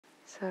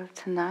So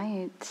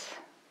tonight,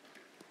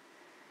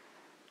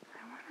 I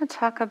want to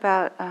talk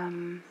about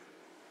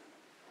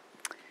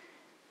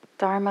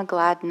Dharma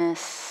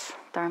gladness,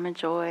 Dharma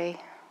joy.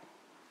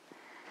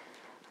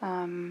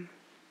 And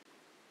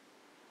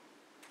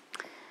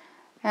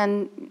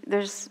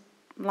there's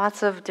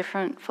lots of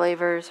different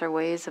flavors or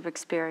ways of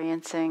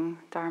experiencing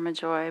Dharma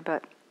joy,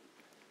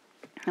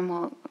 and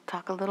we'll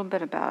talk a little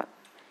bit about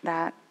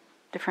that,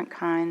 different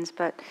kinds.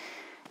 But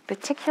in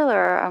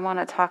particular, I want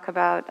to talk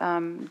about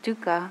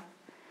dukkha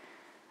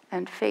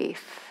and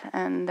faith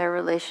and their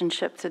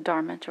relationship to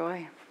Dharma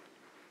joy.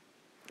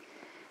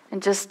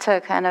 And just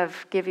to kind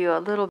of give you a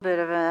little bit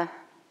of a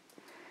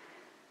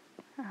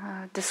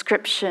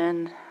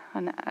description,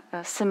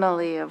 a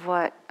simile of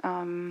what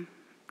I'm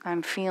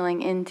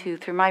feeling into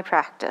through my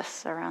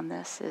practice around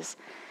this is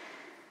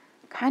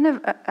kind of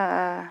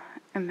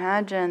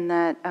imagine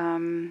that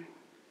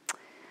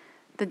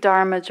the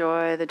Dharma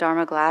joy, the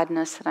Dharma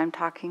gladness that I'm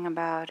talking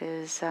about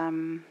is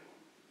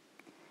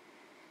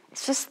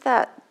it's just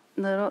that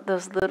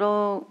those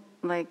little,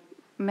 like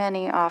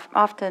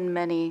often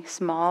many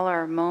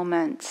smaller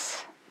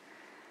moments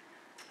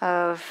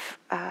of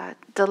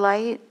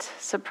delight,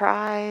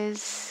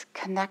 surprise,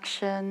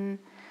 connection,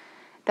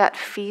 that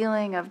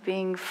feeling of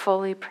being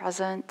fully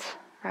present,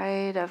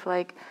 right? Of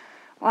like,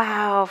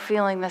 wow,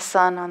 feeling the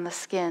sun on the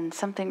skin,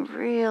 something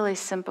really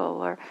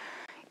simple, or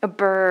a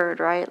bird,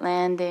 right,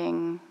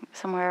 landing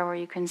somewhere where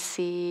you can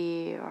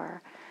see,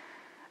 or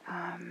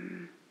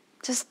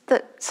just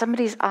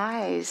somebody's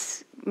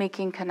eyes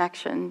making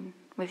connection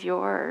with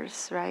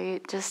yours,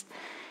 right? Just,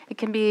 it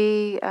can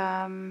be,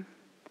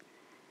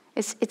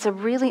 it's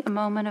a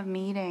moment of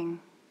meeting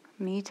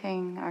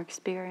our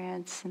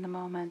experience in the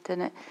moment,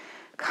 and it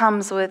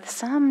comes with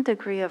some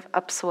degree of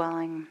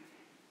upswelling.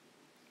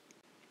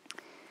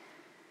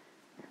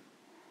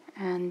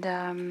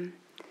 And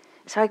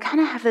so I kind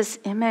of have this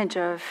image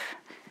of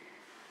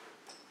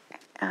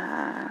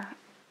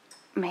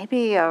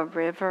maybe a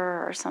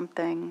river or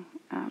something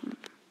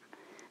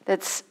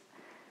that's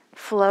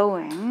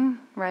flowing,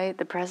 right?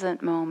 The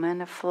present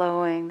moment of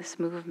flowing, this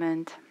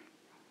movement.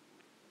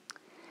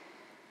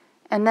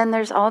 And then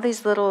there's all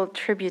these little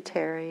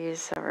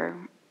tributaries, or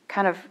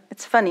kind of,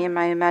 it's funny, in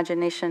my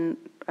imagination,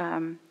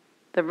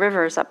 the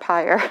river's up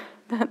higher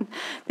than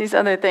these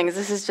other things.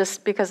 This is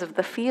just because of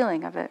the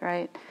feeling of it,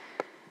 right?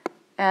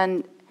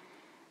 And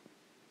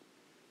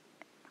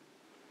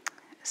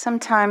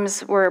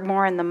sometimes we're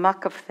more in the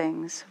muck of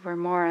things. We're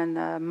more in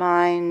the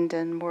mind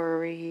and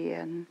worry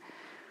and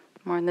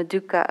more in the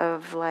dukkha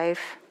of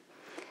life.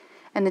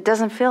 And it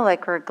doesn't feel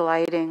like we're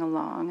gliding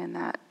along in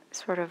that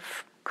sort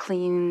of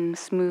clean,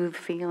 smooth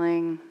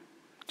feeling,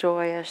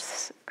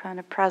 joyous kind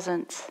of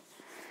presence.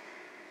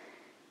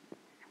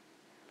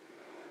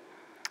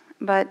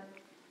 But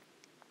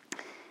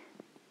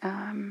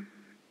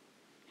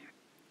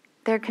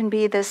there can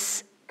be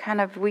this kind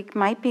of, we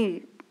might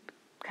be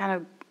kind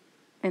of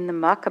in the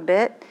muck a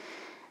bit,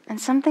 and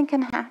something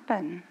can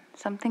happen.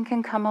 Something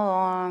can come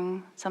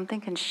along,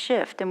 something can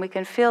shift, and we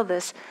can feel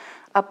this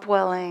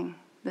upwelling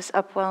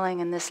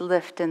and this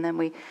lift, and then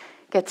we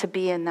get to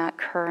be in that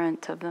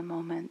current of the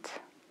moment.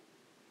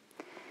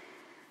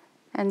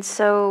 And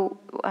so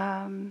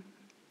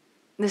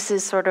this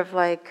is sort of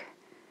like,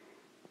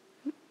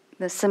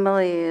 the simile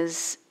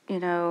is,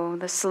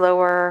 the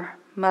slower,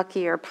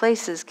 muckier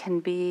places can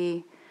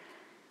be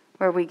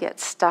where we get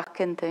stuck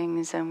in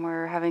things and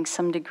we're having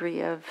some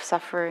degree of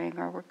suffering,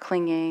 or we're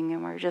clinging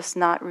and we're just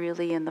not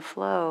really in the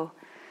flow.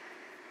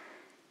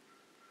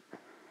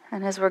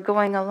 And as we're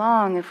going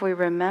along, if we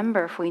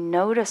remember, if we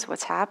notice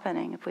what's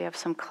happening, if we have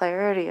some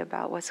clarity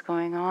about what's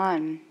going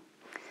on,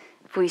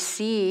 if we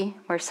see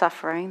we're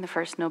suffering, the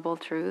first noble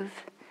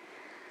truth,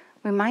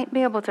 we might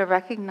be able to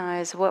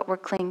recognize what we're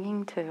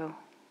clinging to,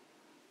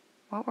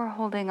 what we're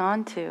holding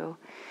on to.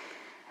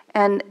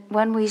 And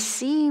when we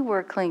see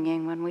we're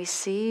clinging, when we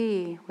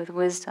see with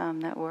wisdom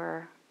that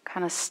we're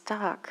kind of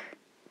stuck,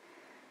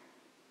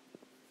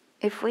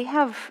 if we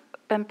have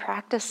been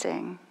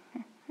practicing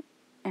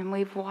and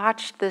we've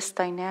watched this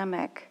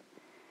dynamic,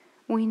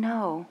 we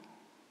know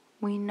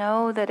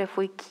that if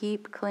we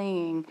keep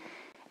clinging,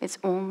 it's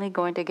only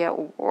going to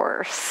get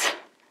worse.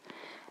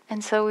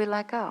 And so we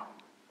let go.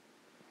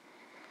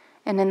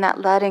 And in that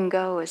letting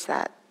go is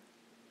that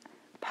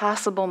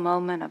possible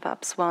moment of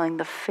upswelling,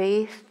 the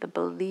faith, the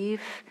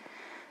belief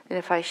that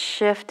if I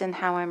shift in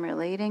how I'm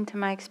relating to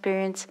my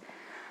experience,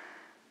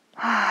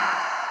 yeah,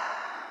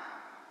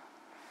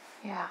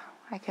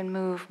 I can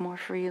move more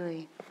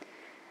freely.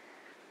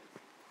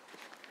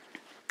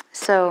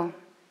 So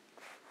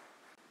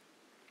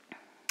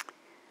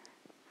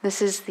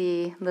this is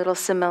the little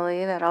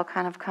simile that I'll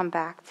kind of come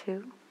back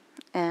to,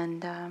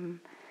 and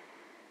I'm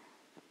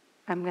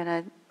going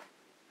to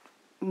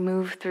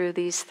move through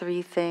these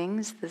three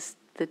things,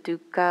 the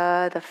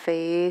dukkha, the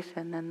faith,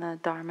 and then the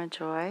Dharma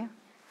joy.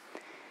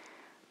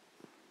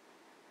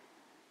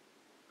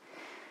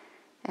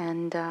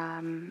 And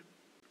I'm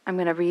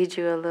going to read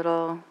you a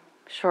little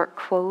short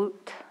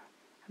quote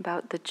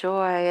about the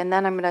joy, and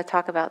then I'm going to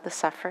talk about the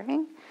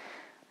suffering,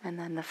 and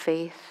then the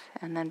faith,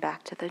 and then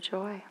back to the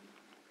joy.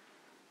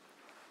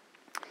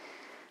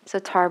 So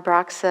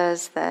Tarbrock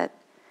says that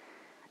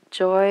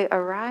joy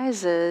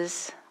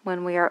arises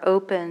when we are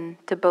open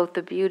to both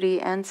the beauty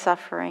and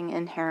suffering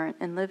inherent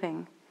in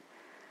living.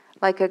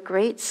 Like a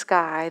great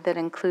sky that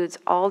includes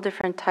all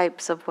different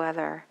types of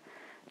weather,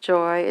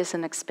 joy is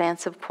an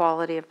expansive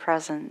quality of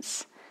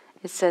presence.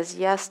 It says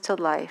yes to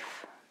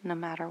life, no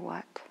matter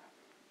what.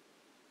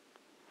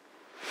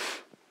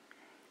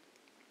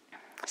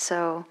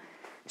 So,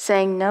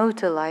 saying no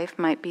to life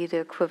might be the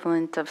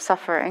equivalent of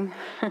suffering,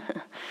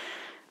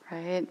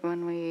 right?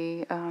 When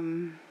we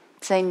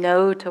say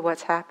no to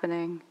what's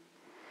happening.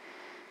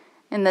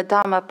 In the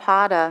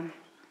Dhammapada,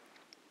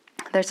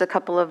 there's a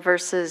couple of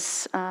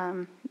verses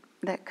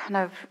that kind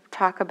of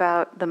talk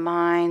about the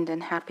mind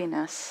and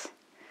happiness.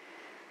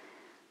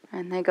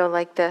 And they go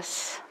like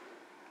this.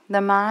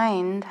 The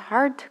mind,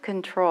 hard to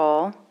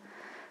control,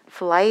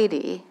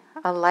 flighty,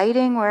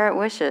 alighting where it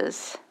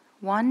wishes,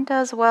 one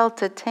does well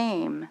to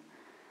tame.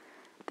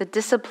 The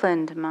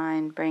disciplined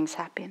mind brings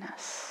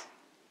happiness.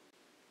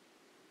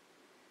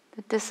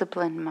 The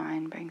disciplined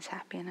mind brings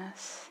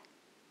happiness.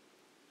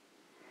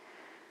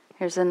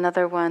 Here's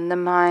another one. The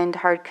mind,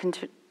 hard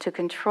to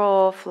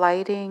control,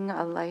 flighting,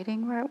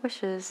 alighting where it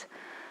wishes,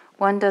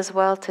 one does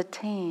well to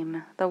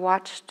tame. The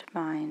watched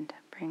mind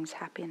brings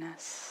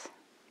happiness.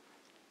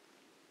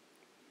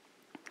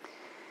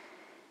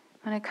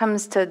 When it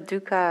comes to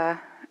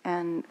dukkha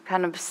and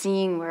kind of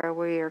seeing where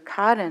we are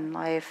caught in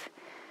life,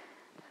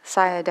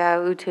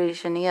 Sayadaw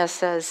Uttajaniya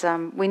says,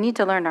 we need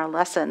to learn our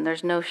lesson.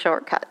 There's no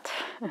shortcut.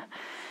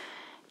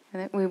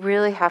 And we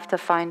really have to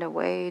find a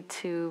way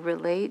to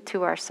relate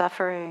to our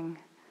suffering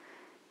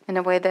in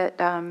a way that,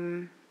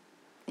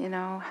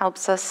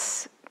 helps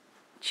us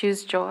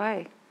choose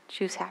joy,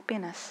 choose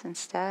happiness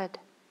instead.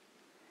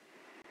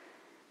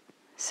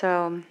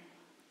 So,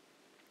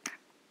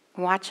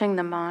 watching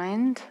the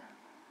mind,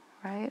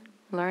 right?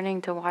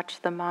 Learning to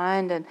watch the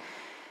mind and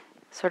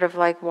sort of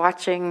like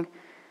watching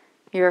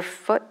your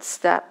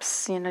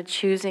footsteps,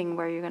 choosing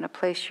where you're going to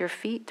place your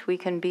feet. We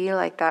can be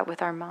like that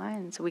with our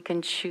minds. We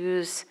can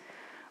choose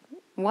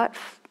what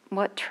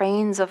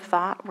trains of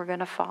thought we're going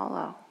to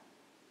follow,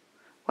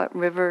 what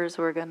rivers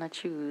we're going to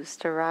choose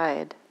to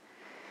ride.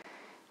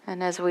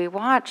 And as we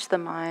watch the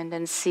mind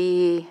and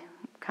see,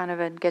 kind of,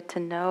 and get to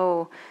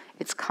know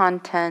its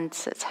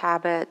contents, its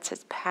habits,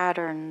 its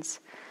patterns,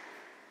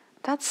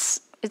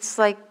 it's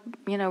like,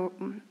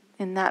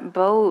 in that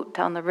boat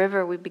on the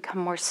river, we become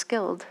more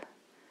skilled,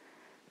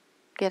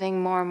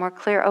 getting more and more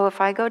clear. Oh,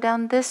 if I go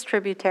down this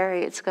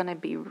tributary, it's going to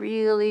be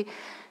really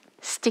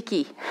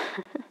sticky.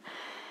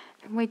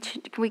 And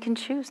we can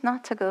choose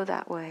not to go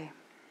that way.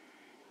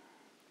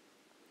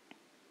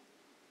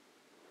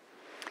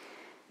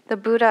 The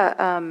Buddha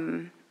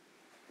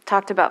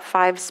talked about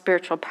 5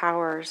 spiritual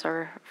powers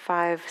or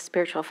 5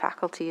 spiritual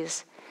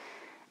faculties,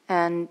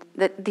 and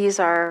that these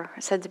are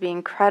said to be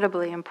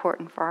incredibly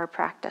important for our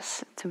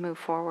practice to move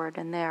forward.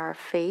 And they are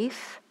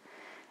faith,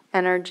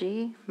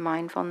 energy,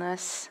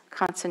 mindfulness,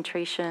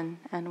 concentration,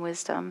 and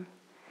wisdom.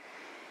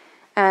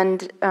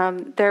 And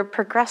they're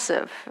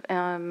progressive.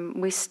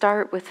 We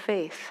start with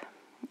faith.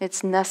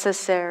 It's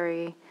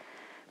necessary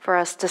for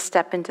us to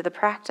step into the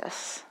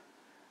practice.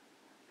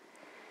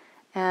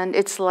 And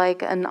it's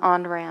like an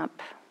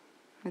on-ramp.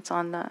 It's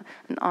an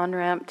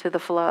on-ramp to the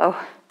flow.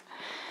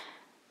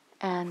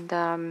 And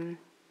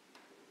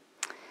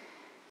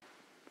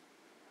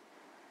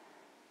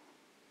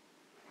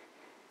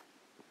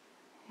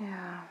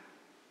yeah.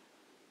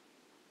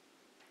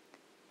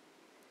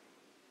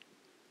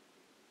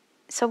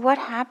 So what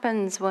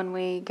happens when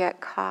we get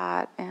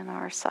caught in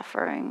our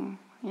suffering?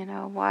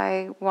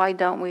 Why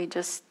don't we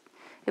just,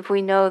 if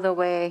we know the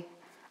way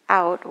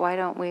out, why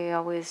don't we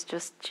always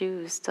just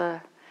choose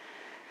to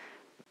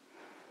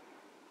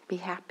be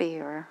happy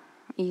or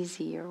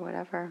easy or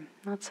whatever?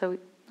 Not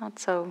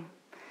so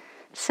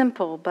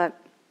simple, but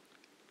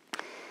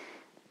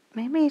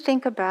maybe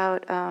think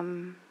about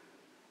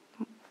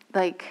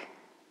like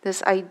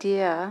this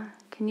idea.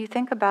 Can you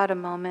think about a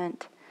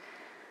moment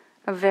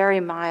of very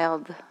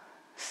mild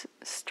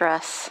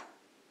stress,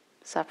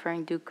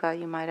 suffering, dukkha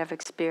you might have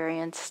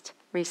experienced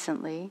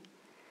recently?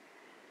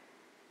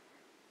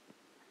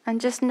 And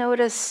just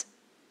notice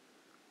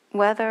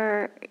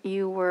whether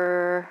you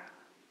were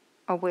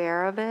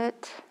aware of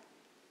it.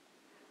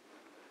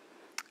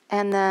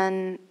 And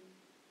then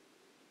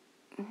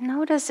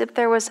notice if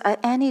there was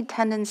any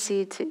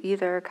tendency to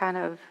either kind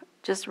of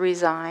just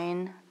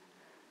resign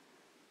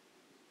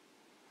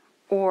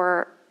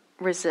or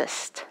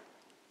resist.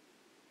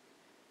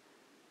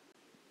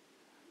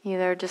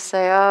 Either just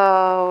say,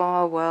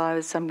 oh well,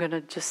 I'm going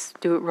to just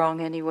do it wrong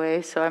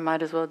anyway, so I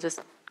might as well just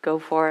go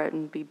for it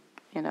and be,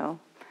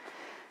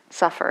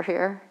 suffer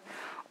here.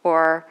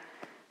 Or,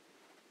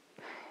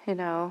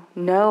 no,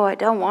 I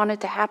don't want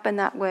it to happen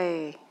that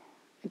way.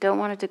 I don't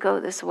want it to go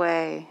this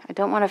way. I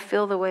don't want to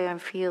feel the way I'm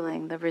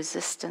feeling, the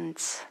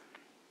resistance.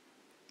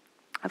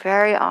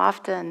 Very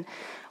often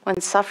when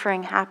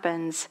suffering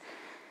happens,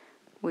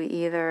 we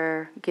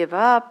either give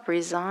up,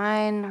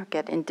 resign, or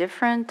get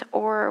indifferent,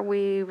 or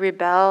we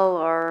rebel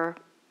or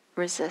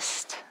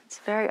resist. It's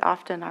very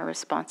often our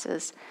response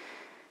is,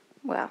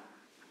 well,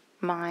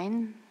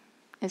 mine,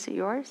 is it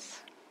yours?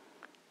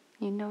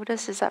 You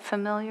notice, is that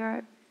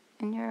familiar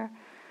in your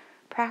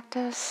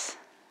practice?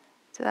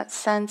 So that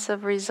sense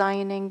of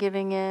resigning,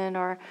 giving in,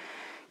 or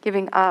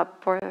giving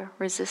up, or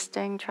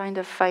resisting, trying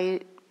to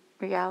fight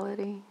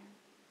reality.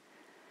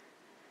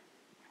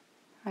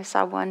 I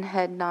saw one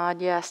head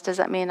nod, yes. Does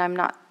that mean I'm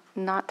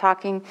not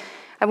talking?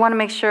 I want to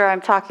make sure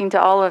I'm talking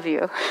to all of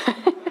you.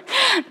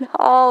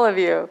 All of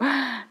you.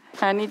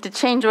 I need to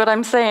change what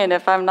I'm saying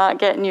if I'm not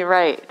getting you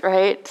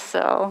right?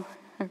 So,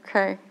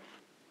 okay.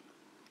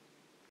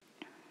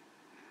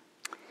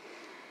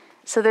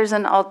 So there's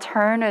an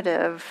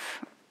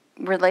alternative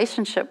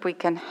relationship we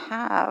can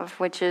have,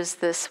 which is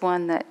this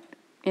one that,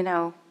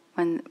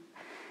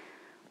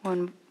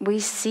 when we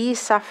see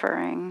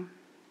suffering,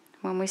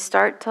 when we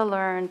start to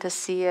learn to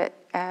see it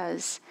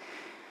as,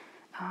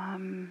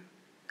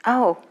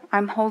 oh,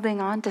 I'm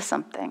holding on to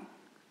something.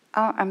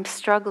 Oh, I'm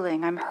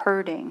struggling, I'm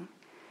hurting.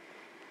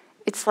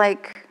 It's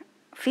like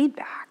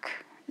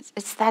feedback.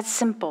 It's that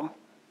simple.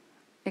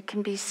 It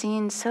can be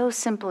seen so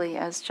simply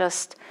as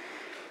just,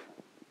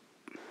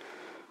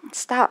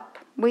 stop,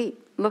 wait,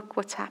 look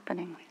what's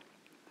happening.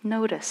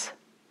 Notice,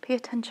 pay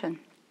attention,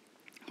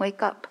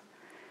 wake up.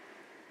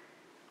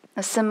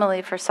 A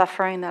simile for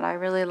suffering that I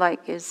really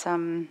like is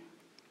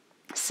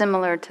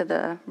similar to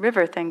the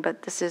river thing,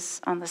 but this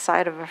is on the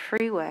side of a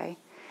freeway,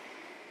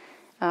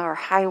 or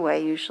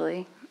highway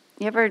usually.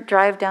 You ever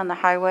drive down the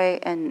highway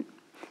and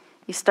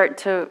you start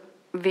to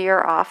veer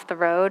off the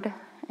road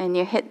and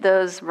you hit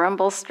those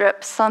rumble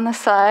strips on the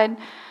side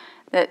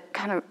that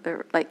kind of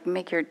like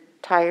make your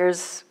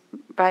tires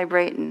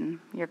vibrate and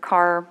your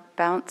car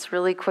bounce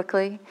really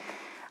quickly?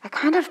 I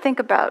kind of think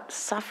about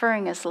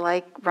suffering as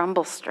like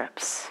rumble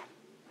strips.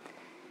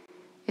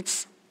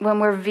 It's when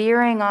we're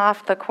veering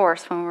off the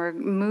course, when we're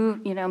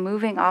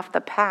moving off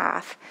the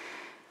path,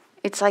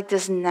 it's like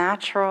this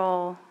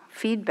natural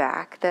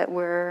feedback that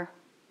we're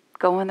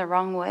going the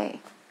wrong way.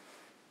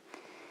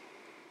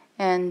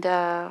 And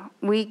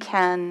we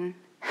can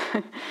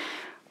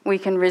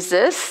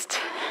resist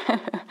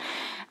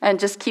and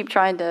just keep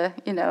trying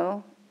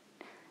to,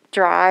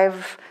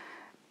 drive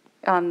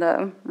on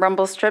the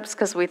rumble strips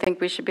because we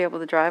think we should be able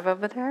to drive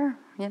over there,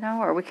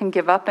 or we can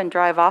give up and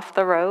drive off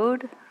the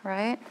road,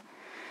 right?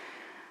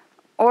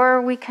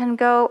 Or we can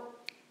go,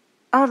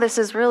 oh, this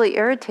is really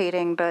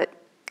irritating, but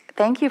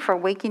thank you for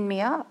waking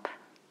me up.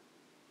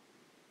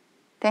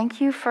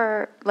 Thank you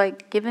for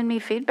giving me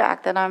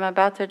feedback that I'm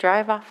about to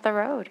drive off the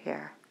road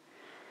here.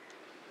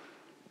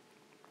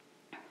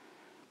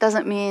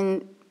 Doesn't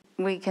mean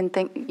we can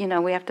think,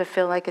 we have to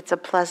feel like it's a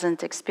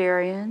pleasant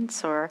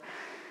experience,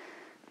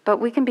 but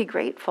we can be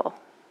grateful.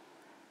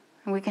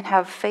 And we can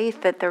have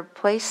faith that they're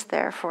placed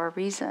there for a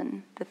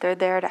reason, that they're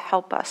there to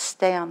help us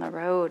stay on the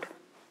road.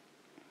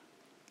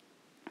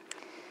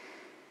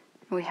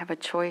 We have a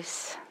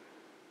choice.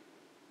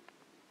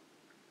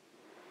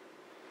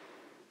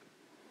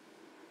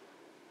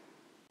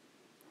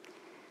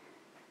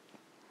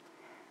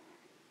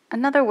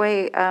 Another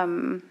way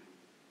I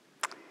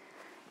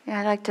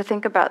like to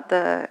think about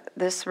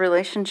this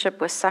relationship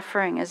with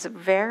suffering is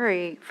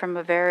from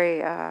a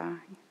very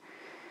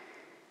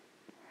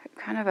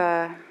kind of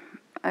a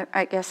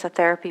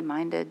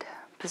therapy-minded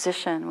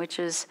position, which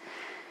is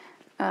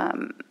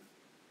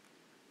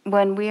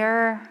when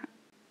we're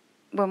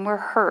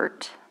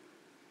hurt,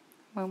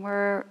 when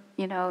we're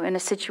in a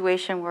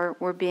situation where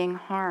we're being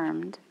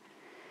harmed,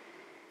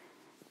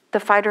 the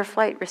fight or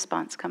flight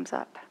response comes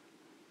up,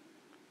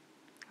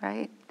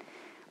 right?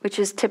 Which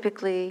is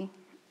typically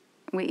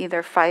we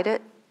either fight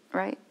it,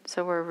 right?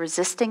 So we're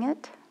resisting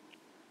it,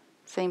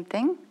 same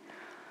thing,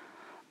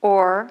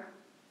 or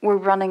we're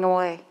running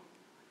away,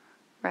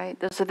 right?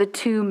 Those are the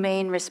two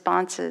main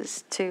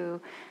responses to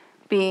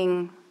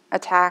being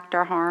attacked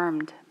or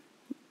harmed.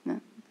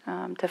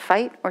 To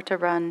fight or to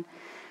run.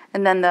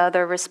 And then the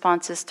other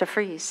response is to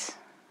freeze,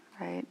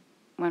 right?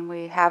 When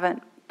we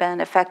haven't been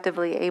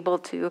effectively able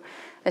to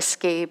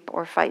escape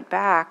or fight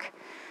back,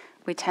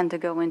 we tend to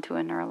go into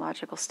a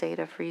neurological state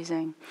of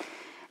freezing.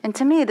 And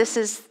to me, this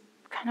is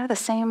kind of the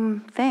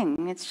same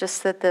thing. It's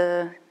just that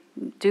the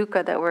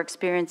dukkha that we're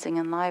experiencing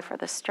in life, or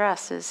the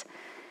stress, is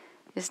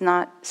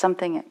not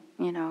something,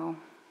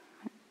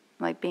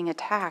 like being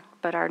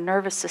attacked, but our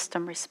nervous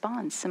system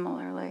responds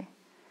similarly.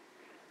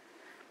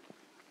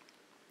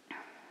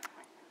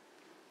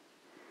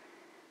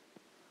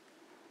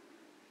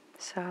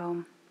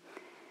 So,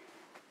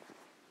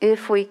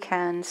 if we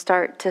can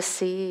start to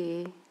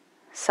see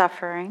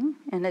suffering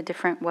in a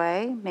different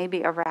way,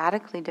 maybe a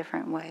radically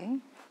different way,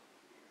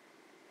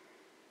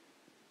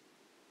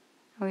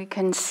 we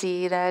can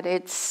see that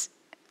it's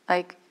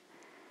like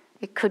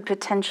it could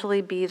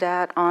potentially be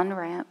that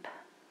on-ramp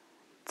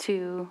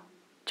to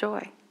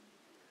joy.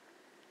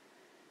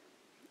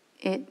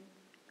 It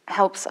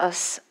helps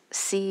us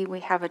see we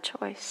have a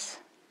choice.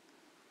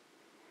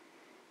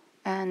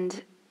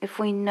 And if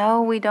we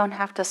know we don't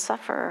have to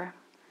suffer,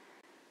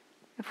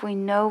 if we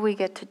know we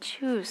get to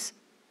choose,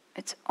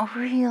 it's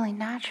really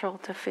natural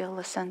to feel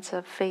a sense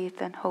of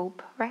faith and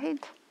hope,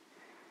 right?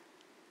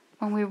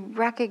 When we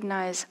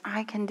recognize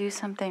I can do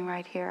something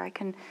right here, I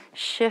can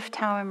shift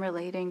how I'm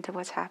relating to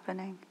what's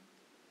happening.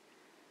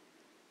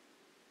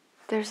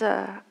 There's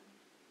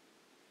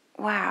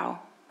wow,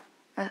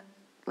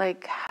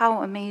 like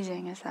how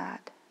amazing is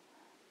that?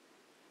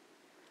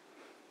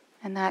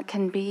 And that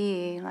can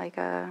be like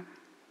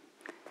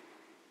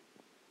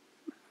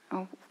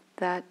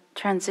that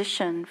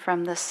transition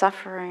from the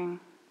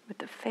suffering with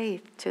the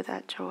faith to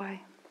that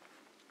joy.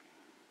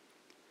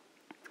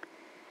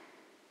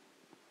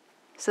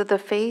 So the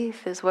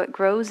faith is what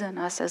grows in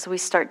us as we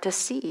start to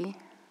see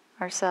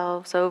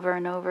ourselves over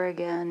and over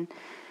again,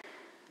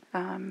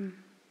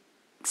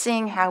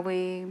 seeing how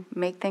we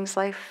make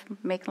life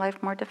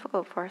more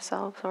difficult for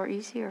ourselves or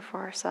easier for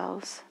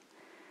ourselves,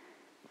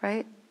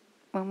 right?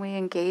 When we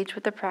engage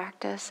with the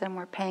practice and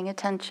we're paying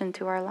attention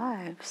to our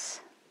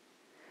lives,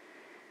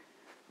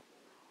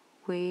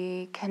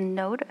 we can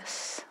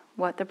notice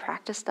what the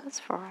practice does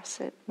for us.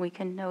 We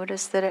can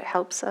notice that it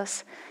helps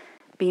us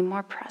be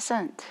more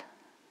present,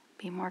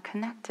 be more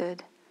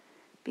connected,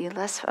 be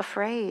less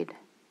afraid,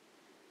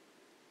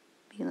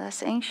 be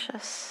less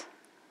anxious,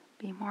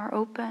 be more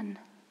open.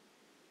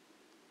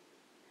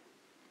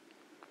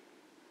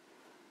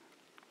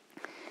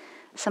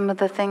 Some of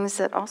the things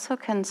that also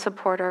can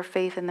support our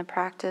faith in the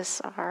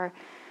practice are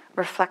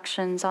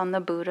reflections on the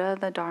Buddha,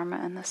 the Dharma,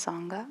 and the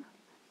Sangha.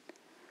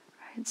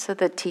 Right? So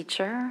the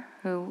teacher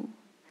who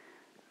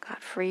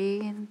got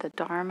free, the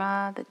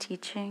Dharma, the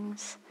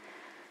teachings,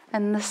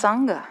 and the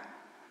Sangha.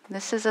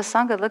 This is a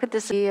Sangha. Look at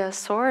this, be a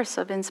source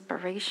of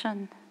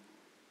inspiration,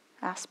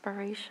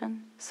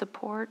 aspiration,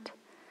 support,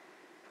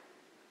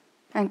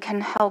 and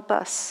can help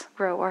us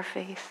grow our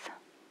faith.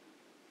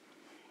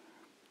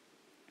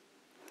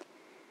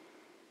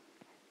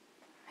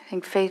 I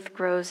think faith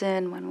grows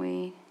in when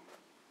we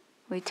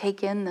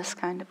take in this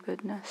kind of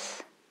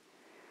goodness,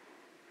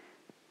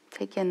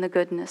 take in the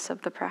goodness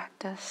of the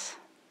practice.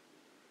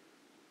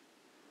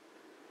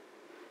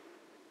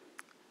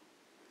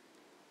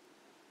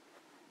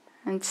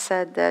 And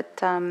said that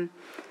in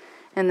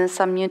the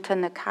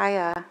Samyutta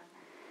Nikaya,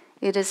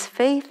 it is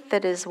faith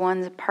that is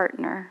one's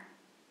partner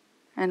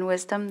and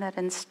wisdom that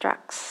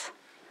instructs.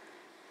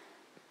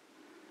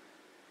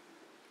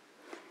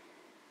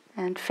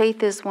 And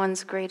faith is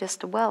one's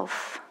greatest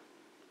wealth.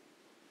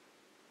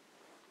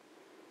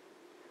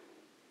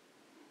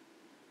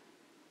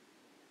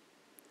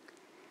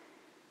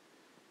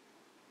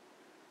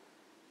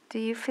 Do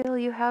you feel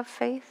you have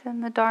faith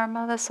in the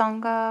Dharma, the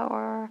Sangha,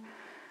 or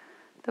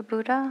the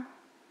Buddha?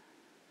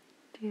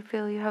 Do you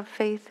feel you have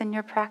faith in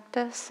your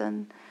practice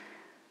and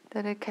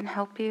that it can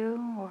help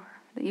you, or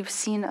that you've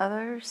seen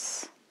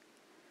others?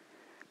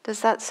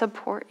 Does that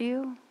support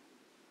you?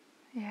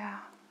 Yeah.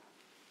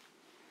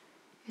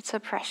 It's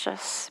a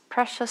precious,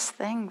 precious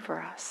thing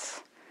for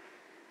us.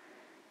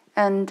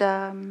 And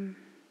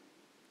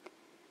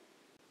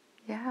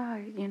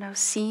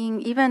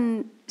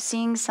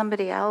seeing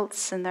somebody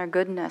else and their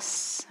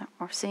goodness,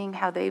 or seeing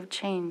how they've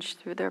changed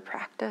through their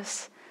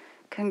practice,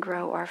 can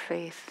grow our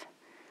faith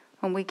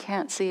when we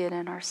can't see it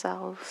in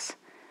ourselves.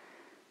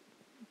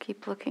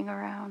 Keep looking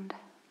around.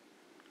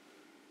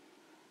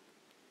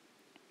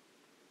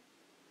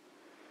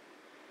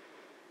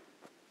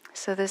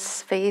 So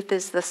this faith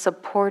is the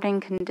supporting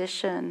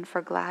condition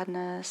for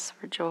gladness,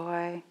 for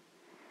joy.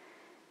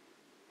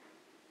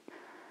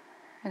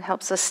 It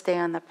helps us stay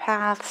on the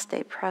path,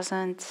 stay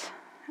present,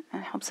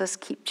 and helps us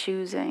keep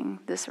choosing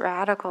this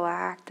radical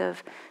act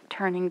of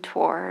turning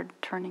toward.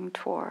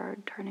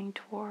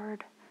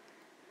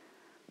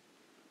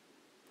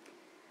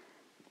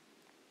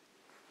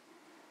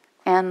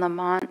 Anne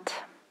Lamont,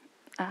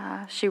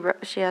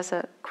 she has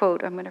a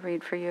quote I'm going to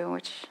read for you,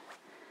 which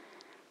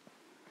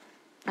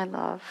I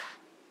love.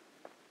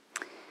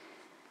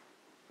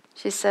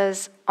 She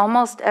says,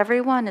 "Almost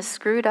everyone is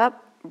screwed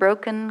up,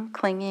 broken,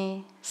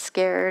 clingy,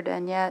 scared,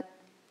 and yet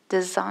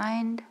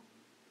designed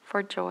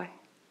for joy."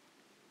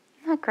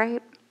 Isn't that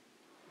great?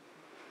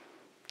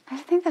 I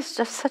think that's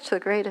just such the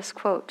greatest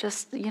quote.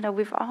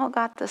 We've all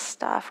got this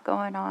stuff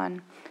going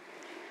on.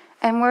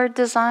 And we're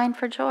designed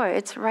for joy.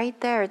 It's right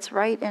there. It's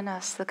right in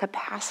us, the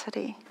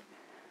capacity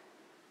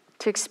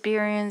to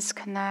experience,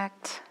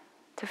 connect,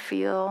 to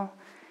feel.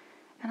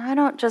 And I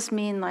don't just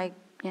mean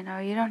you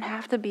don't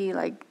have to be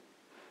like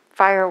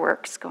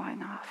fireworks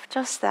going off.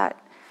 Just that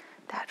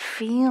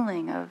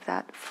feeling of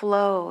that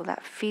flow,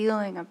 that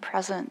feeling of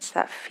presence,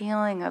 that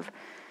feeling of,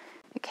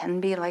 it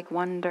can be like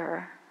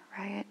wonder,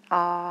 right?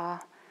 Awe,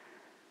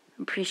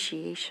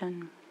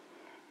 appreciation.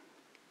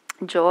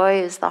 Joy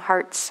is the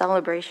heart's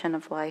celebration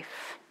of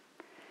life.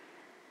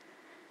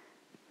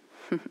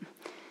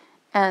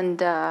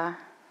 And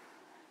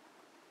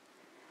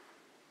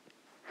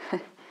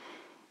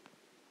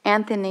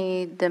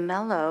Anthony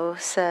DeMello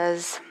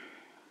says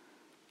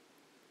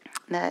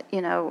that,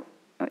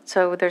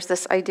 so there's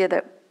this idea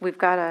that we've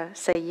got to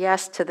say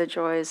yes to the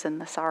joys and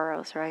the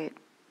sorrows, right?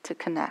 To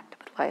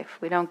connect with life.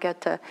 We don't get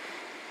to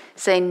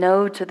say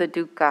no to the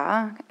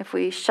dukkha. If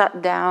we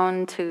shut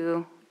down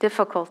to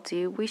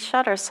difficulty, we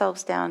shut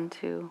ourselves down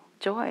to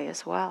joy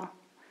as well.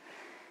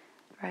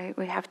 Right?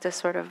 We have to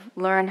sort of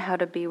learn how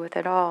to be with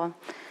it all.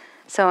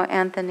 So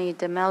Anthony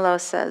de Mello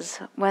says,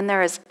 when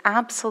there is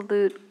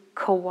absolute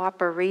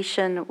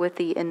cooperation with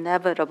the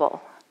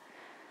inevitable,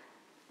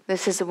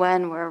 this is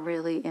when we're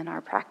really in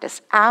our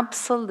practice.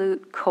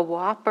 Absolute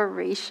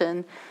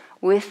cooperation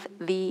with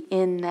the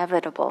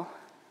inevitable.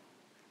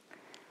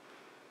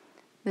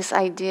 This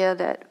idea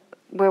that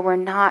where we're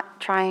not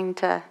trying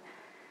to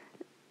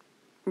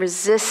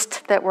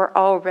resist that we're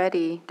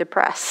already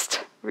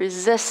depressed,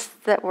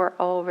 resist that we're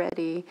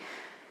already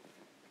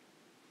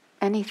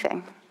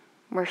anything.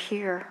 We're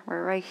here,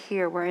 we're right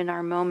here, we're in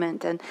our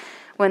moment. And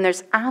when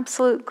there's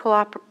absolute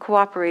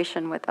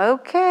cooperation with,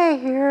 okay,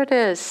 here it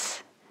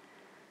is,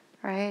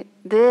 right?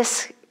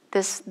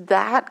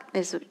 That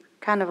is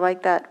kind of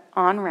like that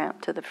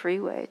on-ramp to the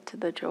freeway, to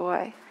the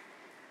joy.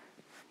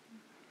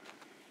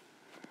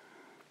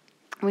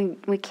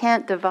 We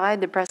can't divide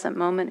the present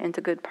moment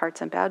into good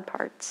parts and bad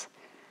parts.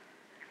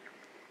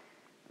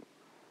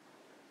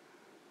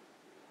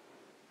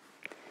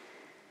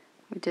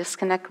 We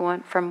disconnect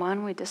from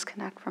one, we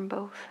disconnect from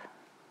both.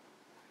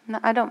 No,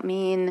 I don't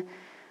mean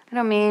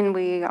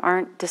we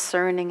aren't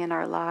discerning in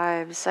our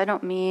lives. I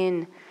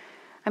mean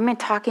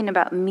talking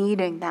about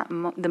meeting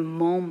the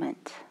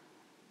moment,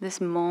 this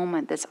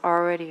moment that's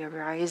already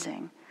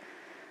arising.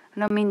 I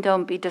don't mean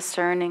don't be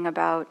discerning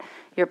about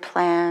your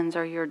plans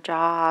or your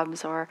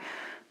jobs or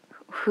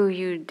who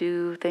you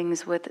do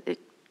things with.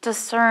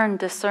 Discern,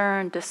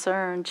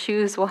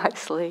 choose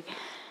wisely.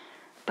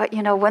 But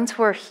once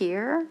we're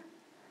here.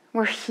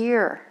 We're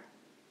here.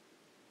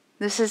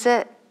 This is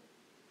it.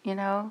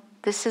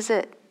 This is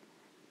it.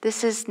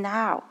 This is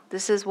now.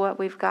 This is what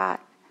we've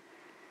got.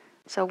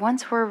 So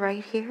once we're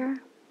right here,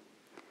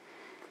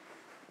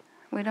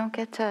 we don't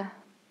get to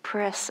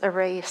press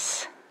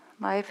erase.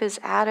 Life is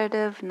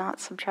additive, not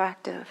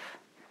subtractive.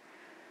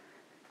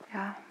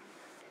 Yeah.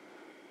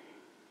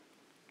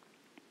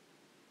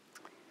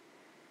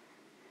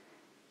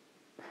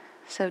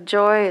 So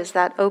joy is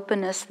that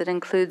openness that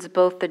includes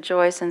both the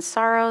joys and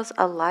sorrows,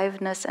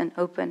 aliveness and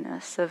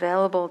openness,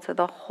 available to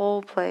the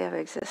whole play of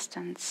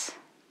existence.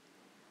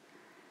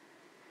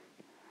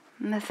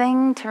 And the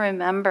thing to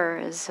remember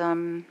is,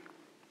 joy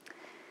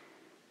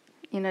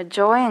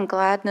and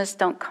gladness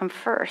don't come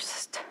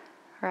first,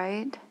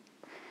 right?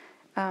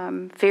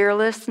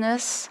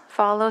 Fearlessness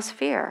follows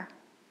fear.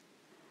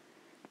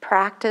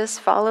 Practice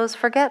follows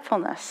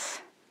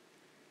forgetfulness.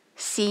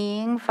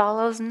 Seeing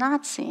follows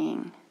not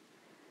seeing.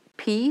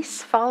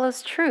 Peace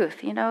follows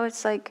truth.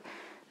 It's like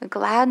the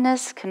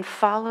gladness can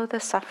follow the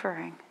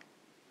suffering,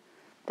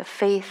 the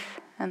faith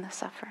and the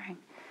suffering.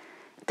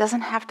 It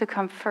doesn't have to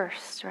come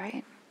first,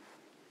 right?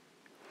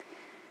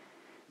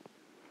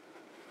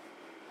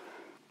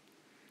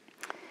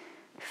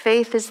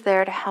 Faith is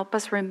there to help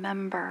us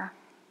remember,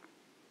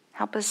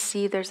 help us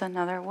see there's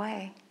another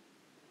way,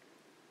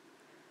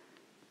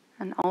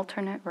 an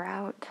alternate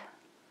route,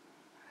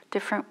 a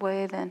different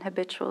way than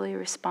habitually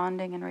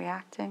responding and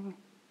reacting.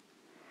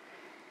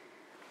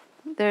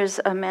 There's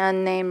a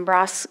man named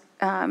Ross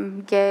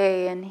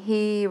Gay, and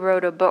he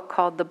wrote a book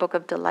called The Book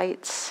of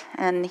Delights.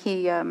 And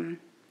he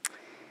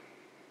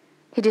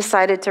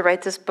decided to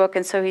write this book,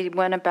 and so he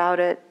went about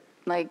it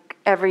like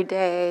every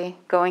day,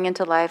 going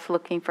into life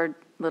looking for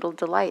little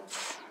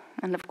delights.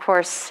 And of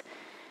course,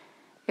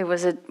 it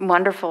was a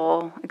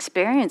wonderful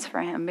experience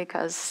for him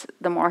because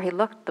the more he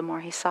looked, the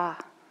more he saw,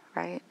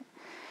 right?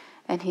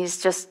 And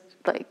he's just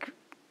like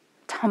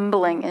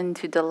tumbling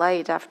into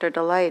delight after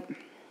delight.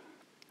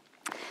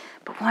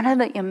 But one of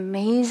the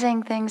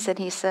amazing things that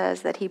he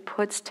says, that he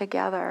puts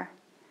together,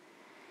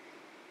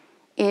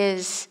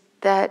 is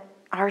that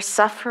our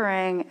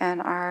suffering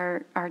and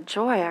our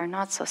joy are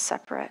not so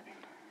separate.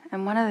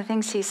 And one of the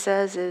things he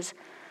says is,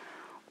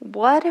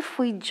 what if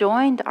we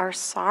joined our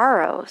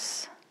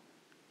sorrows?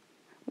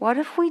 What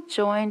if we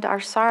joined our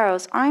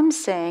sorrows? I'm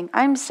saying,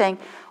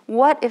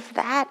 what if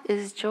that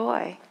is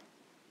joy?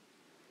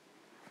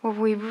 Where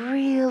we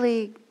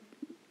really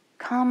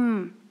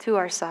come to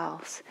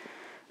ourselves,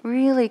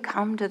 really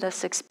come to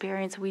this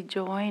experience, we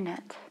join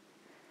it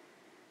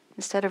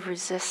instead of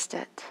resist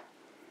it.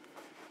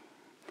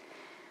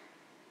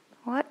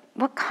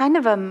 What kind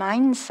of a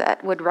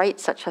mindset would write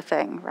such a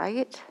thing,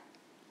 right?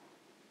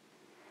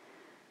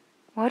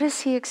 What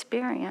has he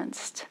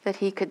experienced that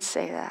he could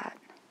say that?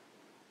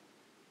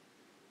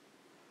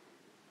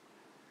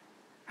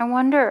 I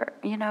wonder,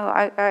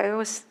 I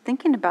was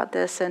thinking about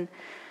this, and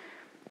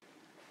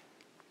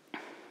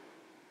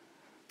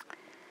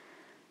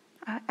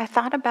I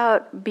thought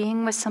about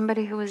being with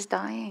somebody who was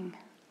dying,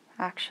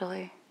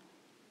 actually.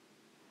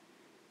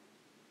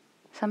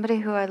 Somebody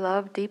who I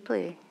love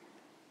deeply,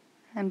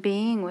 and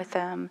being with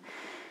them,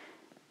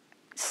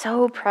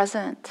 so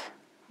present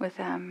with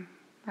them,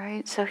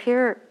 right? So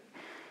here,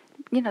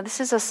 this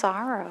is a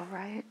sorrow,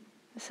 right?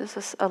 This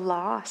is a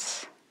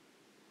loss.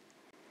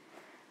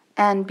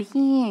 And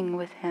being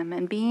with him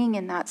and being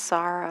in that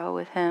sorrow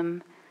with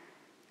him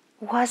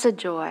was a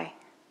joy.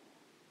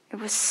 It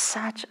was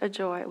such a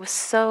joy. It was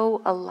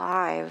so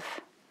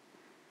alive.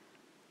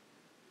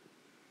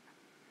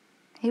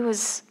 He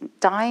was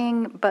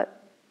dying,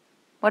 but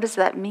what does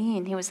that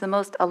mean? He was the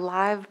most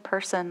alive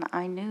person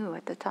I knew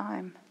at the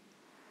time.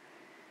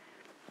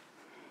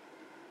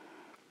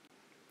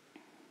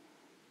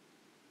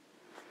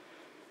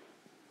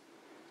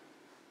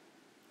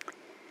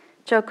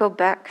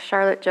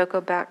 Charlotte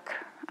Joko Beck,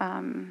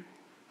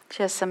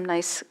 she has some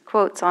nice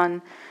quotes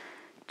on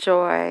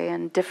joy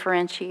and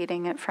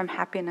differentiating it from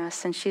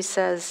happiness. And she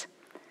says,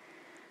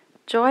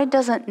 joy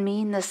doesn't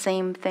mean the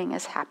same thing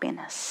as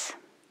happiness.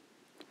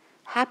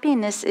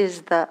 Happiness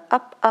is the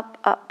up, up,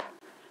 up.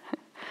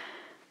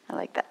 I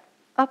like that.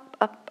 Up,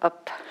 up,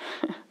 up.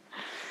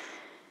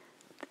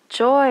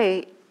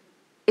 Joy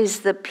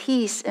is the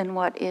peace in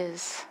what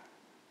is.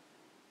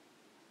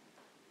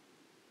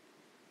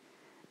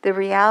 The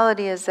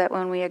reality is that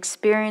when we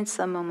experience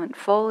the moment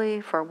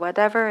fully, for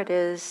whatever it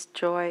is,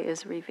 joy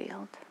is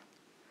revealed.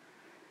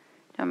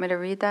 You want me to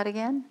read that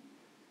again?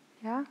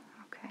 Yeah?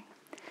 Okay.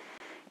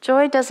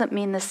 Joy doesn't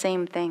mean the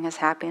same thing as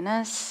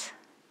happiness.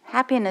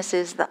 Happiness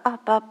is the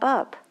up, up,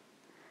 up.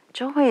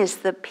 Joy is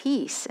the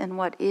peace in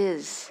what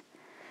is.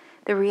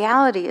 The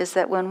reality is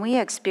that when we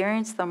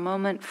experience the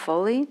moment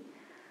fully,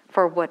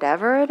 for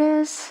whatever it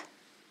is,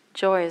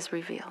 joy is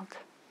revealed.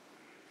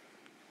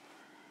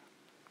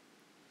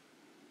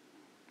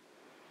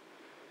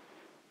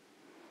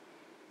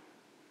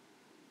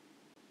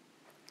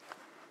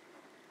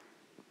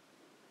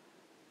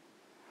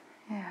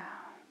 Yeah.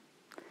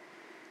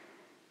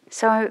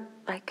 So,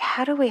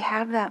 how do we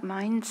have that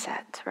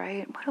mindset,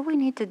 right? What do we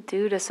need to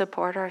do to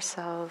support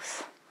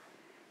ourselves?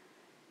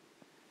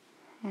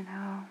 You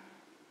know?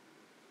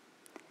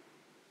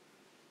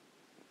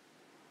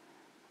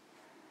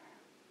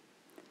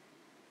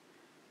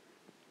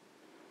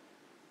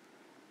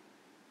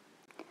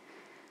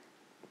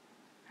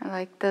 I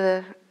like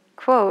the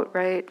quote,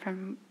 right,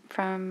 from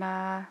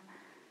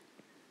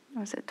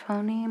was it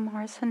Toni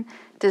Morrison?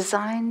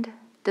 Designed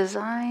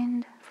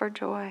for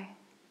joy.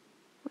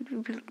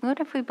 What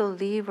if we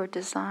believe we're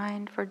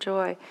designed for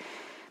joy?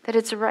 That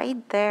it's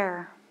right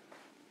there.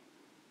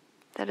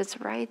 That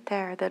it's right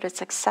there. That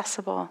it's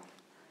accessible.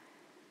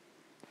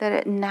 That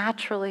it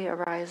naturally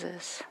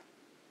arises.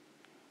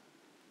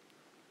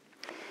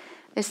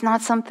 It's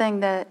not something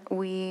that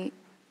we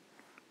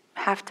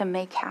have to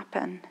make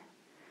happen.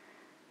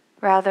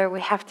 Rather, we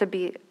have to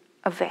be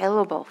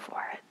available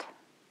for it,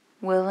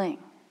 willing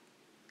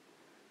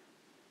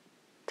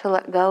to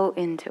let go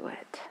into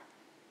it,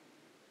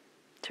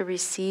 to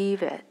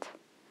receive it.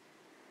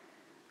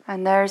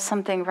 And there's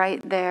something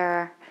right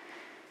there.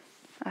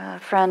 A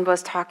friend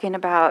was talking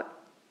about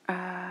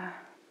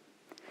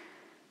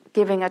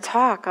giving a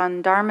talk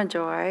on Dharma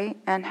joy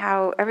and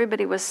how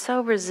everybody was so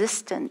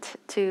resistant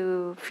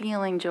to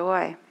feeling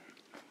joy.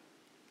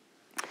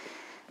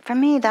 For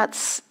me,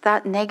 that's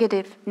that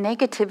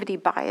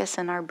negativity bias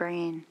in our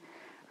brain,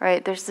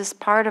 right? There's this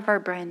part of our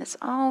brain that's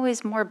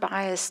always more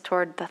biased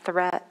toward the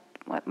threat,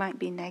 what might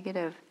be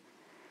negative.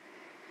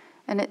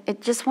 And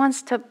it just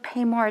wants to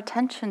pay more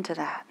attention to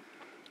that.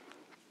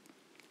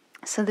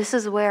 So this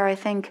is where I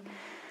think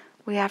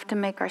we have to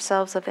make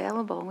ourselves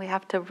available. We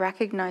have to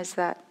recognize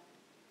that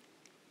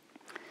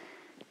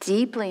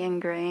deeply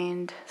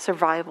ingrained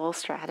survival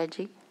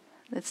strategy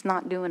that's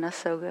not doing us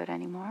so good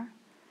anymore.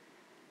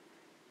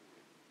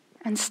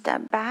 And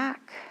step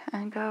back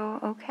and go,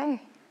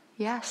 okay,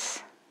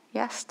 yes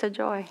to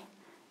joy,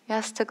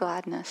 yes to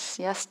gladness,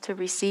 yes to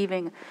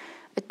receiving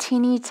a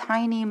teeny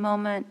tiny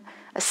moment,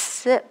 a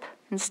sip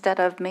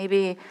instead of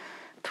maybe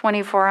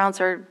 24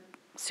 ounce or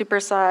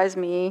supersize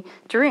me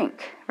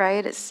drink,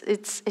 right?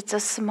 It's a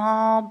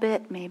small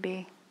bit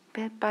maybe,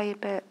 bit by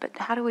bit, but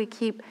how do we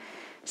keep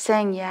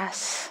saying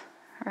yes,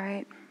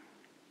 right?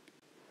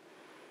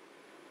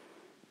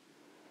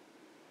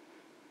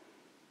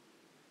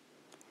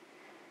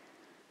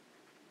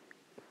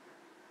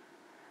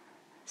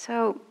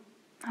 So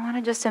I want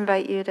to just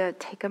invite you to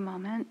take a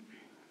moment,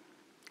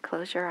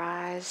 close your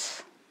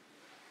eyes,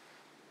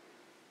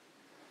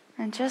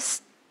 and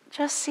just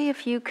see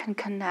if you can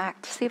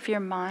connect, see if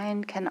your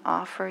mind can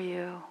offer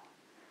you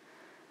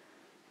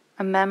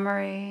a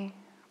memory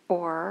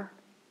or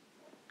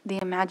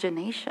the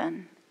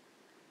imagination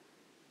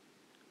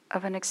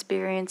of an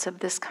experience of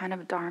this kind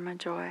of Dharma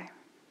joy,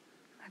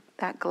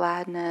 that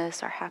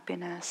gladness or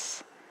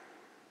happiness.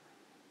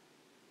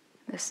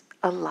 This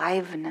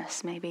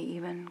aliveness, maybe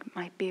even,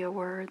 might be a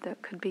word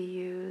that could be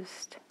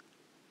used.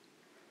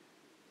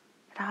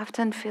 It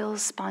often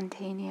feels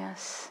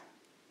spontaneous.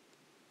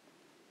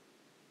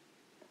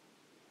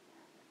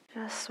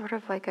 Just sort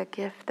of like a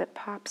gift that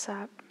pops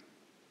up.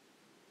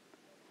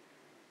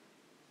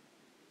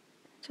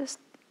 Just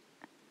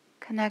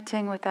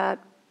connecting with that,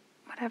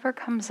 whatever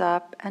comes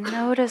up, and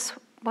notice,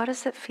 what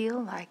does it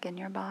feel like in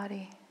your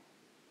body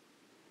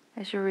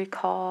as you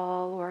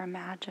recall or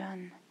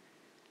imagine.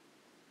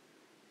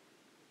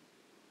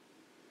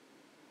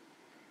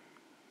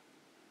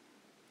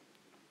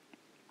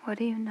 What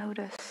do you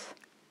notice?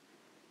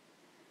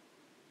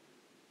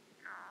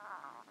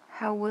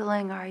 How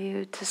willing are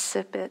you to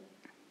sip it,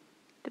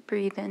 to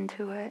breathe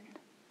into it,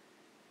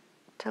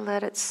 to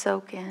let it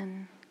soak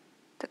in,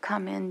 to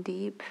come in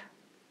deep?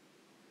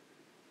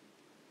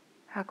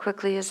 How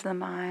quickly is the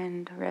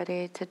mind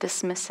ready to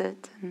dismiss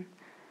it and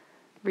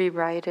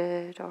rewrite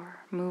it or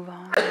move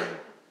on?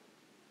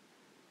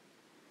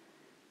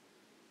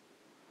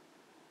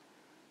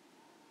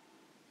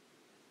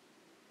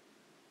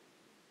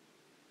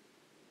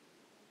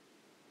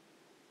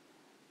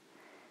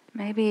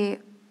 Maybe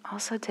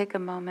also take a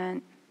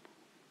moment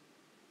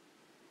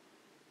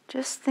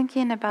just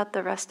thinking about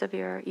the rest of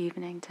your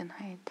evening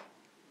tonight.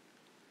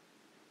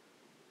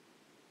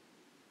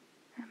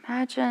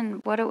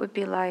 Imagine what it would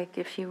be like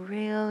if you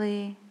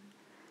really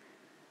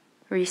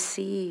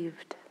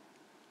received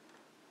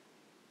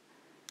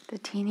the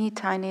teeny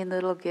tiny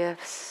little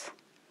gifts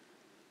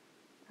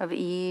of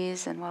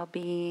ease and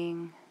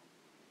well-being,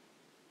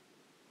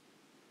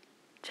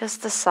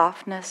 just the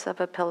softness of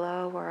a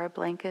pillow or a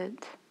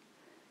blanket,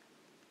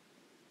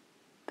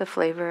 the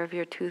flavor of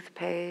your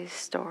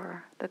toothpaste,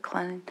 or the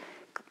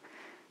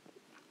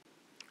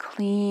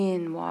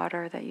clean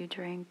water that you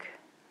drink.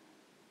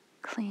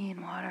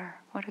 Clean water,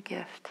 what a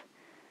gift.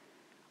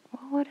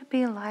 What would it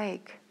be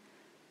like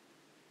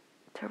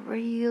to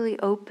really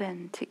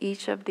open to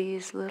each of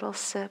these little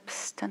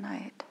sips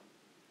tonight?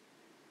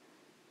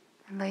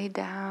 And lay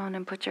down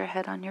and put your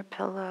head on your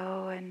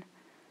pillow and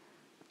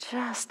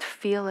just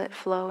feel it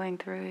flowing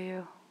through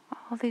you.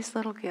 All these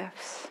little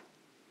gifts.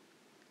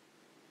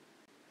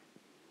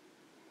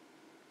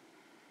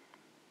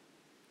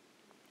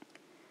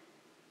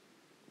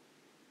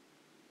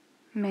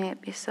 May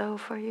it be so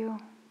for you.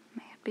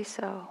 May it be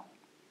so.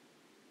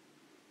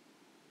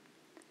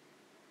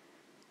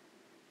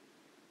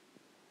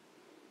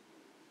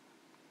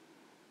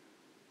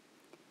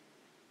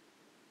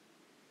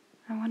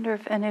 I wonder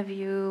if any of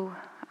you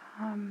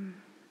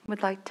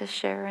would like to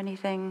share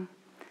anything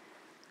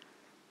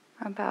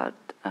about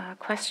a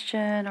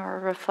question or a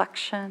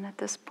reflection at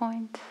this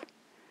point.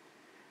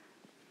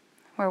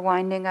 We're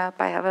winding up.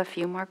 I have a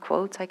few more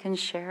quotes I can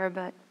share,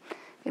 but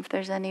if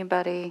there's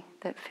anybody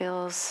that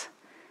feels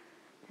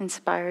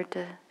inspired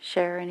to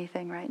share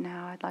anything right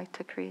now, I'd like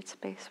to create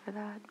space for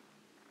that.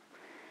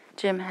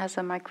 Jim has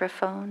a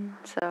microphone,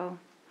 so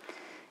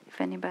if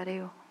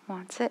anybody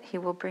wants it, he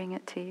will bring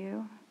it to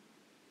you.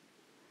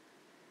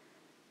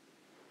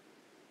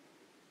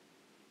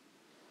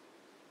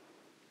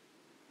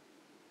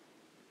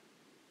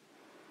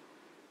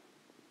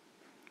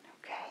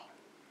 Okay.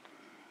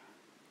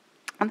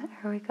 And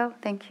there we go.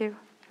 Thank you.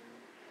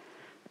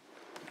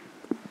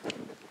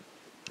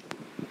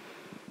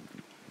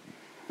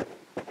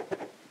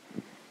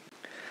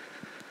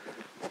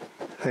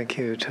 Thank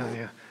you,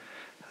 Tanya.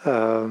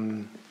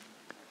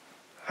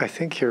 I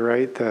think you're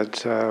right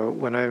that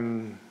when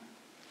I'm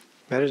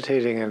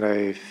meditating and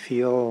I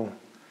feel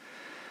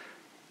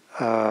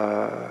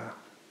a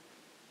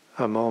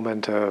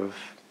moment of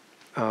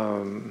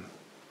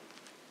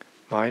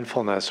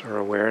mindfulness or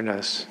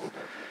awareness,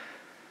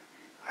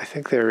 I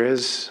think there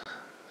is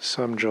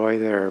some joy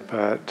there,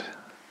 but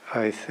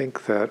I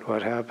think that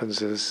what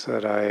happens is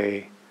that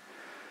I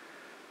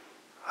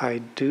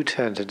do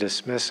tend to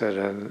dismiss it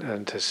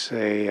and to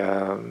say,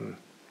 oh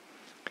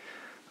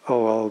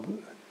well,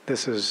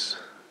 this is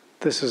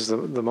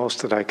the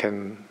most that I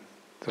can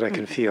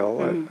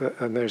feel,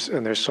 and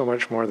there's so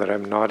much more that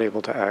I'm not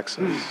able to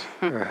access,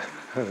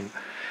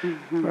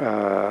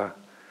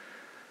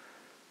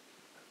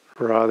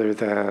 rather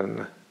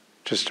than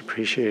just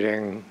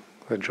appreciating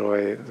the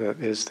joy that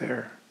is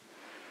there.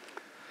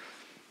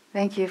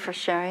 Thank you for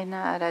sharing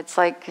that. It's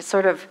like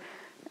sort of,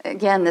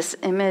 again, this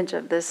image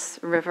of this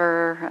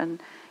river,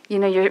 and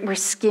we're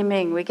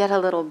skimming. We get a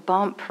little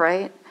bump,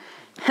 right?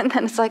 And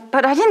then it's like,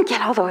 but I didn't get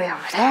all the way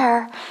over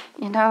there,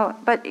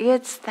 But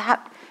it's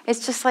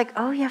just like,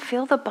 oh yeah,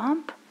 feel the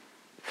bump,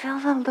 feel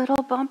the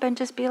little bump, and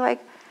just be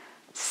like,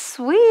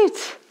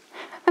 sweet.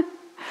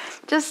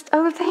 Just,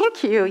 oh,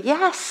 thank you.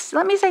 Yes,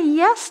 let me say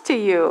yes to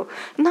you.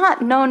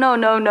 Not no,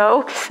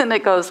 because then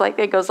it goes like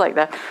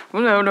that.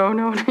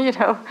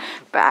 No,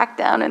 back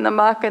down in the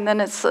muck, and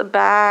then it's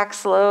back,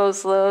 slow,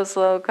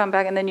 come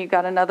back, and then you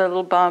got another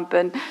little bump,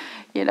 and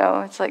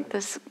it's like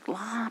this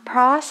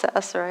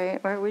process, right,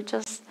 where we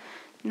just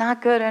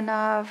not good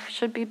enough,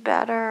 should be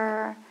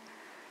better.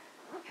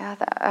 Yeah,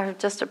 I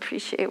just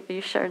appreciate what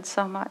you shared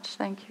so much.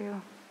 Thank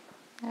you.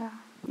 Yeah.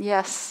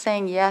 Yes,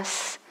 saying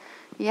yes.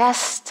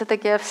 Yes to the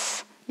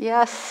gifts.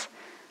 Yes.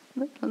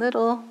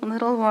 Little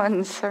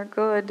ones are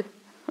good.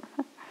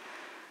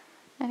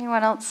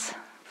 Anyone else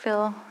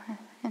feel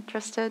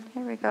interested?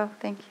 Here we go.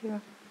 Thank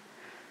you.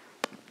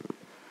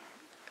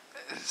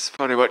 It's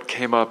funny, what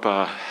came up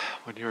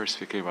when you were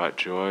speaking about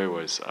joy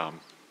was I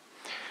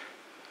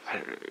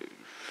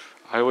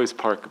always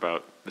park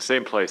about the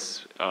same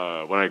place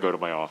when I go to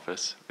my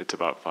office. It's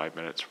about 5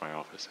 minutes from my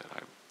office, and I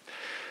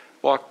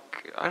walk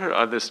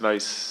on this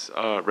nice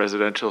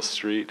residential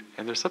street,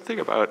 and there's something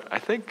about, I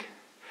think,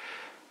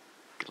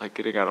 like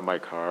getting out of my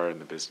car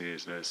and the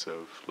business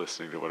of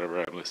listening to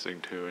whatever I'm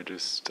listening to, and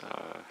just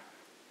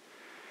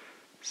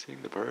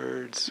seeing the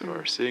birds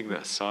or seeing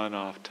the sun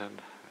often,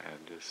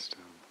 and just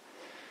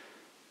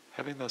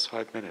having those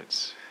 5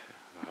 minutes.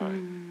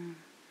 It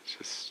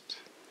just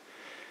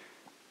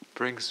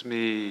brings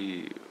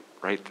me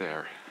right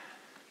there.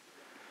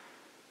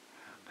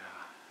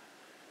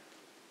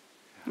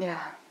 And, Yeah.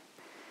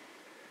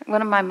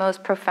 One of my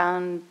most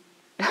profound,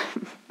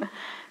 well,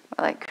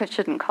 I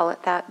shouldn't call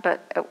it that,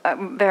 but a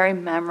very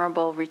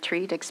memorable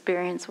retreat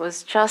experience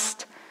was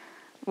just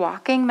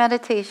walking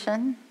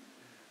meditation,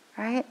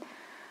 right?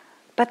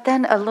 But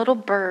then a little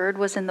bird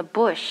was in the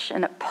bush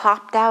and it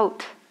popped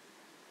out.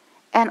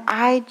 And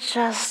I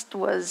just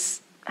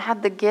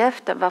had the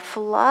gift of a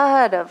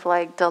flood of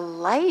like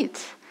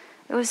delight.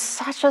 It was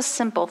such a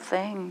simple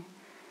thing.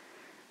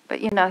 But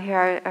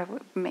here I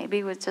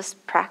maybe was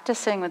just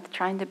practicing with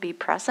trying to be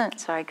present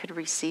so I could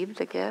receive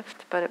the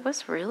gift. But it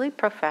was really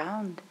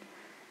profound.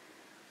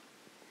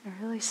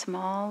 Really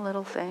small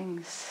little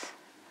things.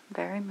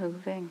 Very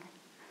moving.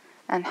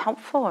 And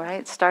helpful,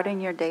 right? Starting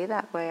your day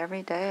that way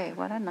every day.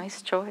 What a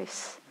nice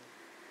choice.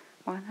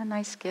 What a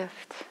nice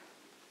gift.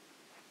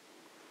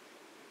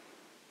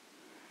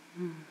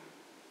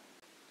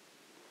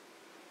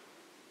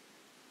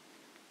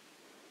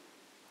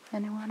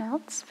 Anyone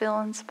else feel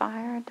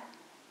inspired?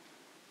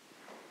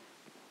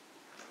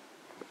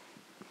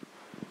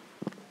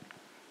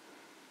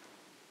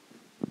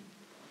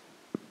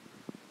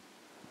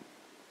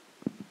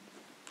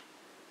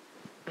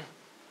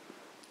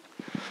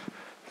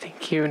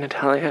 Thank you,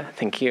 Natalia.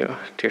 Thank you,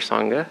 dear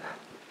Sangha.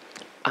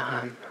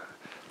 I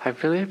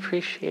really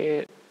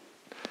appreciate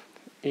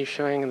you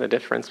showing the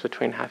difference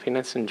between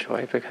happiness and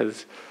joy,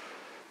 because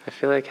I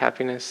feel like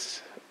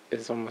happiness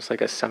is almost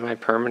like a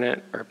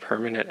semi-permanent or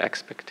permanent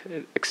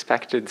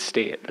expected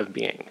state of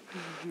being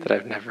that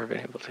I've never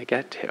been able to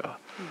get to.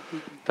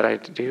 But I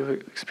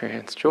do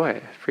experience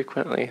joy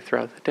frequently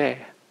throughout the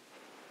day.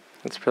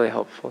 It's really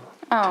helpful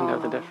to know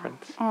the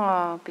difference.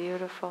 Oh,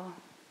 beautiful.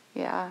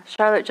 Yeah.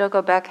 Charlotte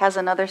Joko Beck has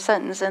another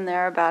sentence in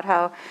there about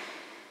how,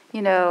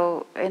 in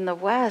the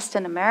West,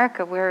 in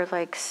America, we're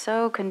like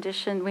so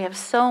conditioned. We have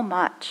so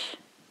much,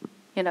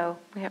 we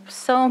have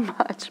so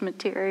much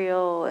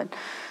material and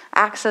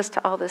access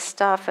to all this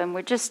stuff. And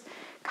we're just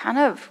kind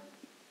of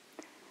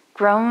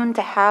grown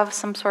to have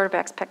some sort of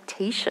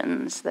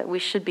expectations that we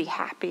should be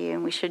happy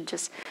and we should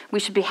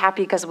be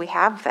happy because we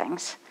have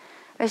things.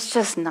 It's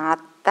just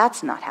not,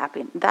 that's not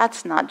happy.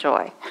 That's not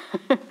joy.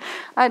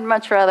 I'd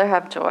much rather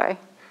have joy.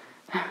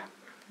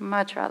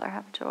 Much rather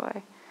have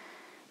joy.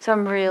 So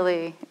I'm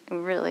really,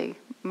 really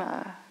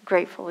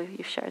grateful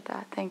you shared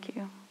that. Thank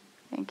you.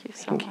 Thank you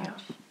so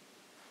much.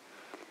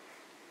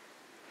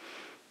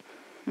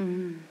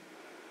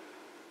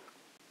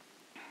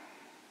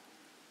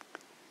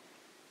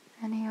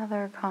 Any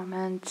other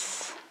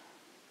comments,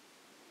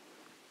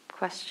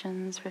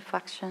 questions,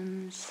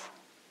 reflections?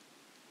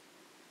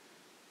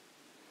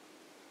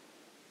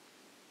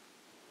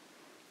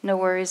 No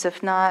worries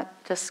if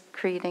not, just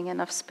creating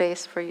enough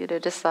space for you to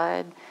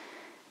decide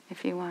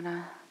if you want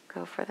to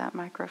go for that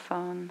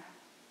microphone.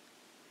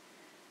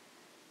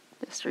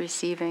 Just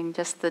receiving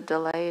just the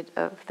delight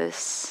of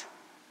this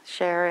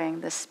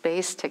sharing, this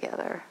space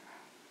together.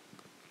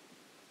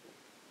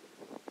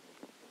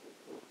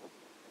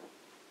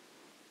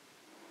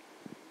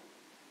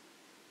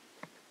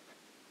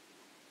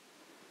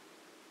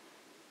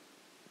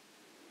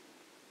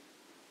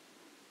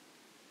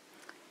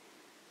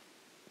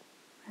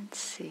 Let's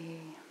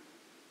see.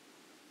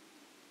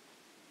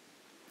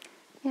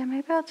 Yeah,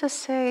 maybe I'll just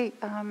say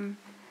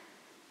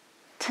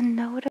to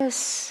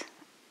notice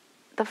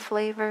the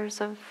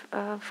flavors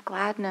of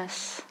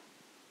gladness,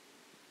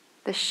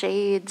 the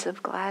shades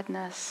of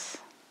gladness,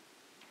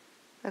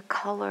 the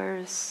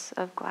colors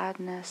of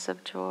gladness,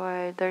 of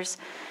joy.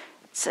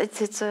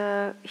 It's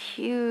a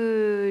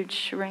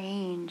huge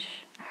range,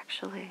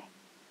 actually.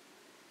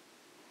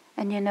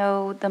 And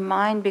the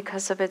mind,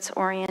 because of its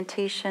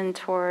orientation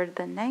toward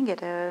the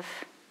negative,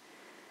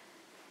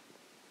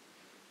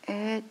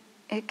 it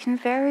can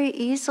very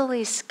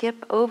easily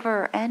skip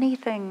over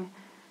anything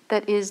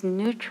that is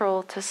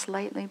neutral to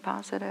slightly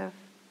positive.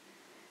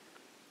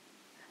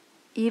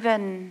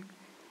 Even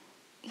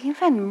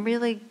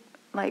really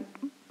like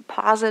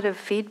positive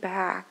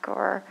feedback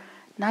or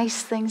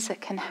nice things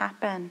that can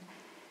happen.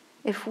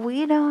 If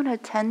we don't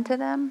attend to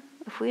them,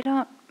 if we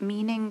don't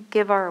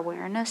give our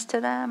awareness to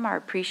them, our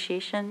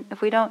appreciation,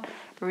 if we don't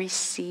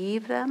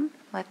receive them,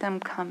 let them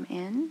come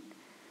in,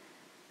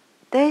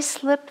 they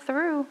slip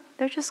through.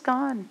 They're just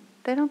gone.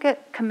 They don't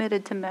get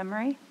committed to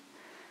memory.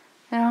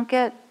 They don't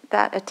get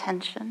that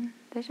attention.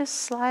 They just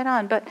slide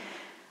on. But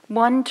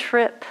one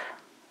trip,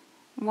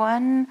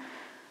 one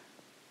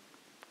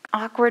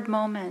awkward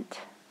moment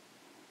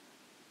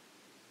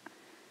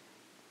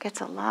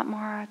gets a lot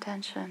more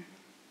attention,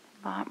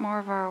 a lot more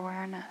of our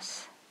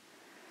awareness.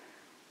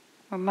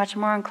 We're much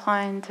more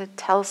inclined to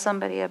tell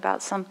somebody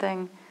about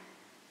something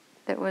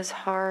that was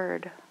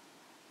hard.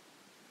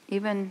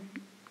 Even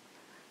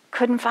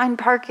couldn't find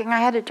parking. I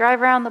had to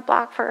drive around the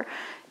block for,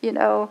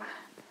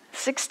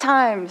 6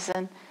 times.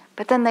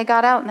 But then they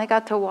got out and they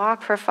got to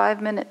walk for 5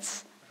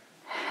 minutes.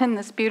 in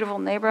this beautiful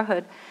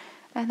neighborhood,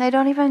 and they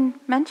don't even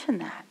mention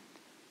that.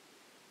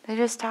 They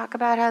just talk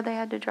about how they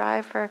had to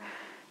drive for,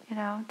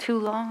 too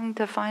long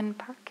to find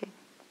parking.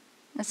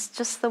 It's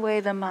just the way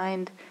the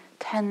mind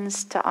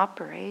tends to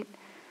operate.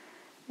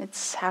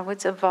 It's how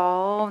it's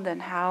evolved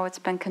and how it's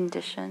been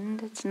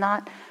conditioned. It's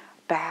not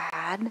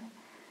bad,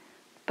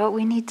 but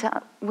we need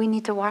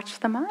to watch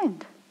the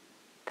mind.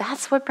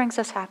 That's what brings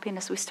us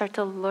happiness. We start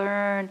to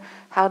learn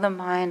how the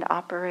mind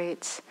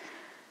operates,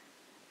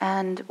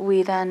 and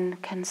we then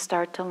can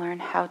start to learn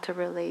how to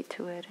relate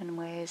to it in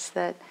ways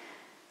that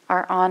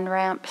are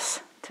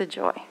on-ramps to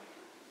joy.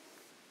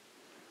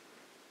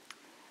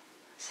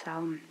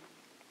 So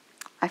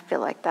I feel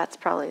like that's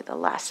probably the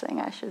last thing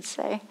I should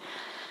say.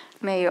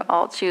 May you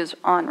all choose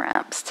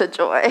on-ramps to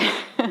joy.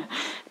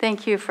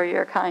 Thank you for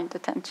your kind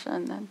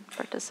attention and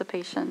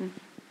participation.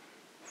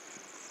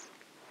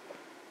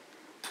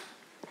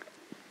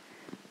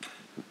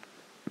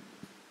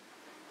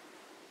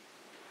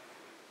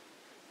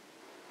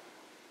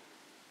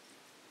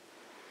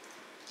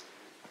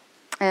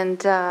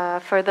 And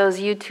for those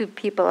YouTube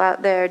people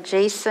out there,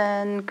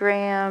 Jason,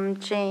 Graham,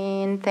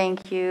 Jane,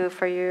 thank you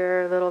for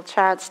your little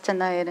chats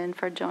tonight and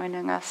for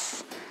joining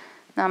us.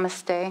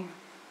 Namaste.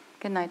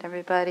 Good night,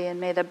 everybody, and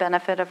may the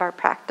benefit of our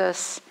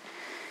practice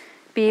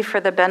be for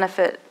the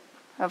benefit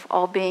of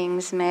all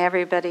beings. May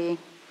everybody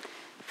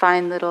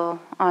find little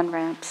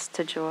on-ramps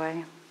to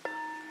joy.